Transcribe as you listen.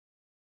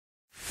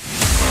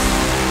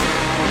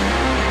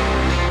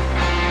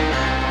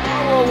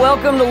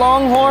Welcome to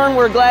Longhorn.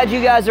 We're glad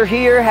you guys are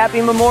here. Happy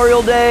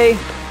Memorial Day.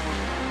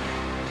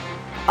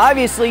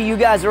 Obviously, you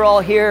guys are all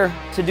here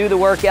to do the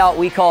workout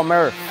we call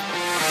Murph.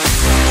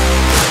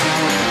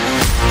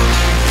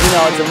 You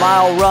know, it's a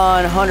mile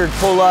run, 100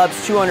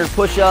 pull-ups, 200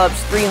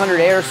 push-ups, 300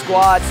 air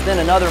squats, then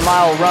another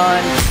mile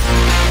run.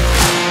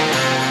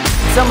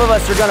 Some of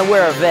us are going to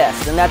wear a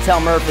vest, and that's how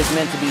Murph is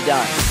meant to be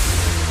done.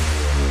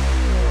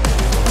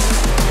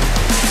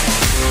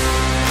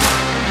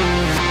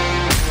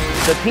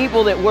 The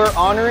people that we're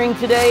honoring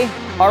today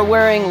are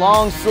wearing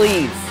long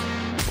sleeves,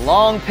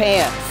 long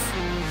pants.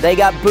 They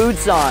got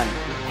boots on,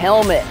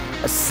 helmet,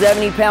 a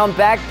 70-pound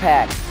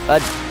backpack, a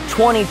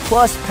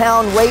 20-plus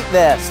pound weight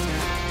vest.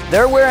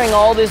 They're wearing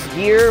all this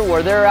gear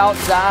where they're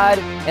outside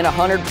in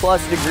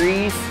 100-plus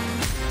degrees.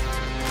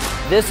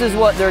 This is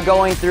what they're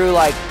going through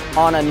like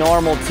on a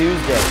normal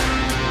Tuesday.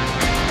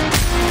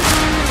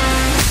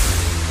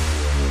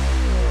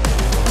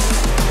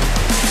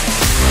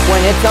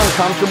 When it's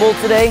uncomfortable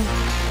today,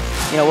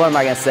 you know, what am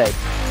I gonna say?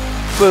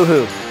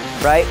 Boo-hoo,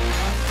 right?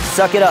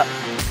 Suck it up,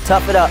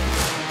 tough it up,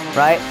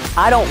 right?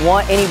 I don't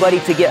want anybody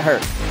to get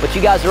hurt, but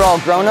you guys are all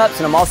grown-ups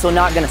and I'm also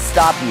not gonna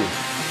stop you.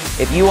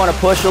 If you wanna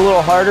push a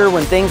little harder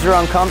when things are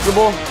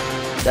uncomfortable,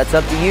 that's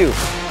up to you.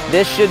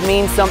 This should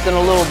mean something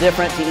a little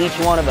different to each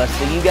one of us,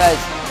 so you guys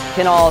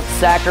can all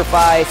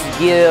sacrifice,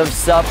 give,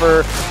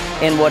 suffer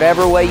in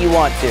whatever way you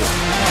want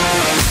to.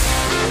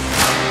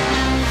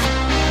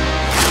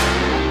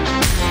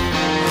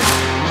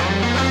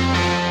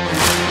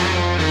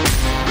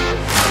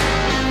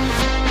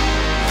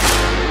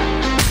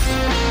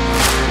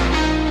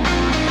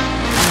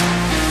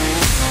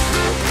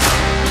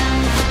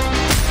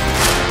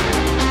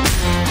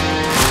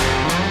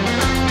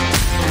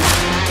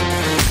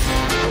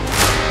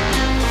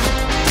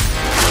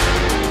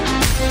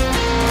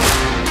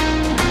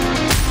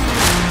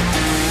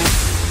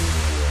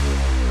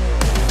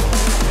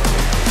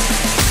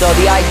 So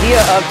the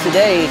idea of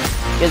today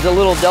is a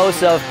little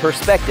dose of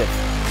perspective.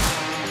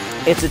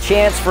 It's a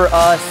chance for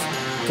us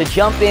to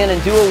jump in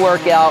and do a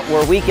workout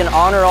where we can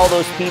honor all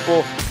those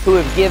people who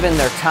have given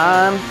their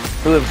time,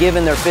 who have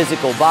given their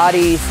physical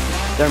bodies,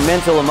 their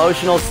mental,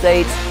 emotional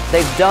states.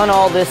 They've done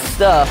all this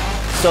stuff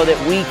so that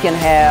we can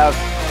have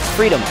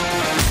freedom.